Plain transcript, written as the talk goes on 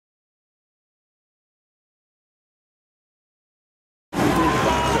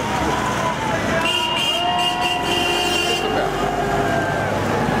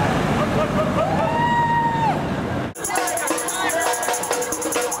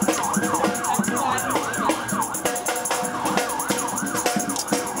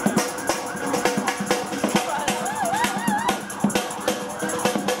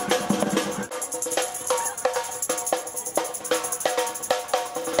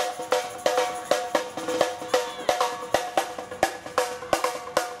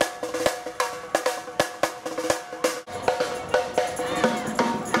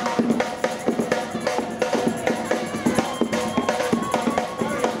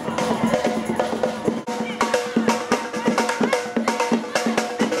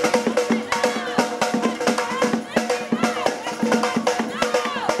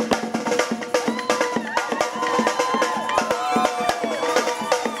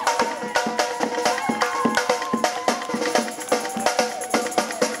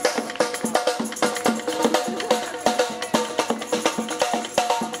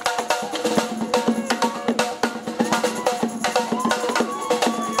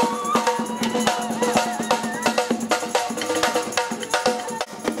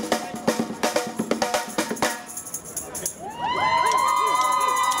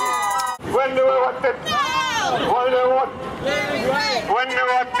you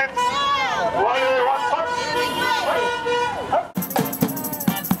want it? What do you want?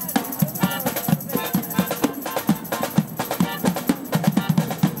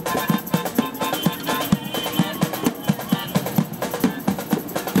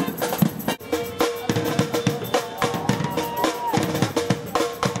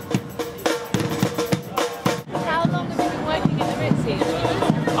 How long have you been working in the Ritzy?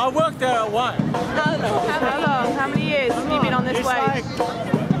 I worked there a while. How long? How many years have you been on this It's wage? like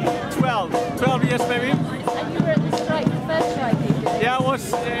 12 years maybe. And you were at the strike, the first strike you did? Yeah, I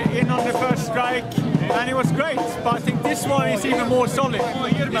was in on the first strike and it was great, but I think this one is even more solid.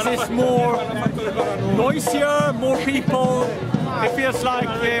 This is more noisier, more people. It feels like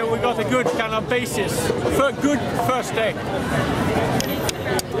we got a good kind of basis for a good first day.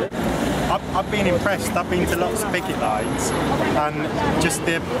 I've been impressed. I've been to lots of picket lines, and just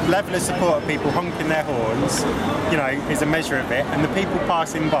the level of support of people honking their horns, you know, is a measure of it. And the people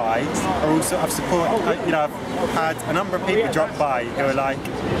passing by are also, I've supported, you know, I've had a number of people drop by who are like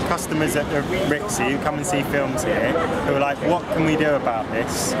customers at the Ritzy who come and see films here, who are like, what can we do about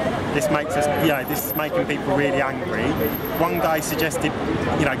this? This makes us, you know, this is making people really angry. One guy suggested,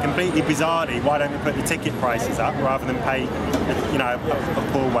 you know, completely bizarrely, why don't we put the ticket prices up rather than pay, you know, a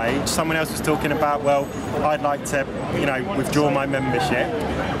poor wage? Someone else was talking about, well, I'd like to, you know, withdraw my membership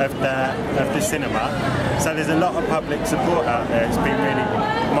of the cinema. So there's a lot of public support out there. It's been really,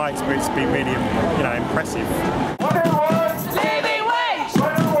 my experience has been really, you know, impressive. What do you want? Living wage!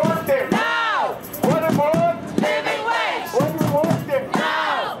 What do you want it? Now! What do you want? Living wage! What do you want it?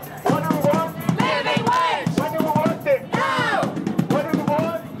 Now! What do you want? Living wage! What do you want it? Now! What do you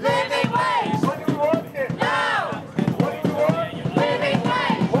want? Living wage! What do you want it? Now! What do you want? Living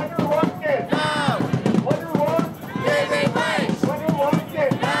wage! What do you want it? Now! What do you want? Living wage! What do you want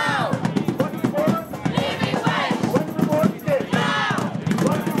it? Now! What do you want? Living wage! What do you want it? Now!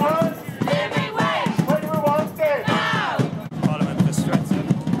 What do you want? Living wage! What do you want it? Now! Parliament for Stretton,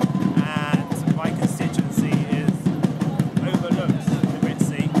 and my constituency is overlooks the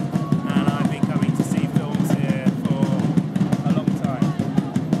Ritzy, and I've been coming to see films here for a long time.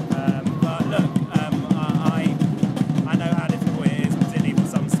 But look, I know how difficult it is, particularly for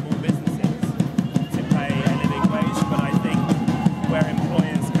some small businesses, to pay a living wage, but I think where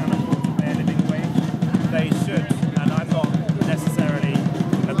employers can afford to pay a living wage, they should. And I'm not necessarily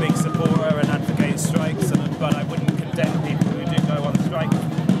a big supporter and advocate strikes, but I wouldn't condemn people who do go on strike.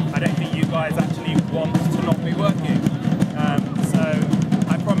 I don't think you guys actually want to not be working. So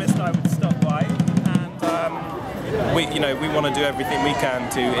I promised I would stop by, and we want to do everything we can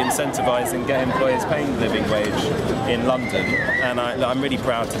to incentivise and get employers paying the living wage in London. And I'm really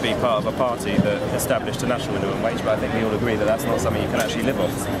proud to be part of a party that established a national minimum wage. But I think we all agree that that's not something you can actually live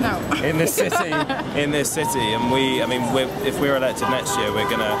off in this city. And if we're elected next year, we're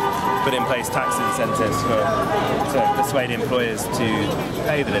going to put in place tax incentives to persuade employers to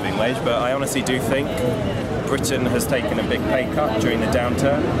pay the living wage. But I honestly do think Britain has taken a big pay cut during the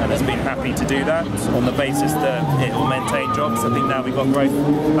downturn and has been happy to do that on the basis that it will maintain jobs. I think now we've got growth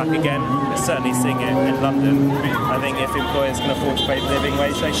back again. We're certainly seeing it in London. I think if employers can afford to pay the living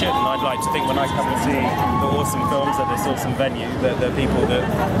wage, they should. And I'd like to think when I come and see the awesome films at this awesome venue, that the people that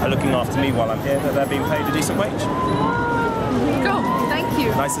are looking after me while I'm here, that they're being paid a decent wage. Cool, thank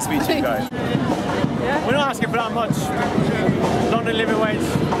you. Nice to speak to you guys. We're not asking for that much. London living wage.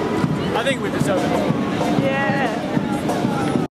 I think we deserve it. Yeah.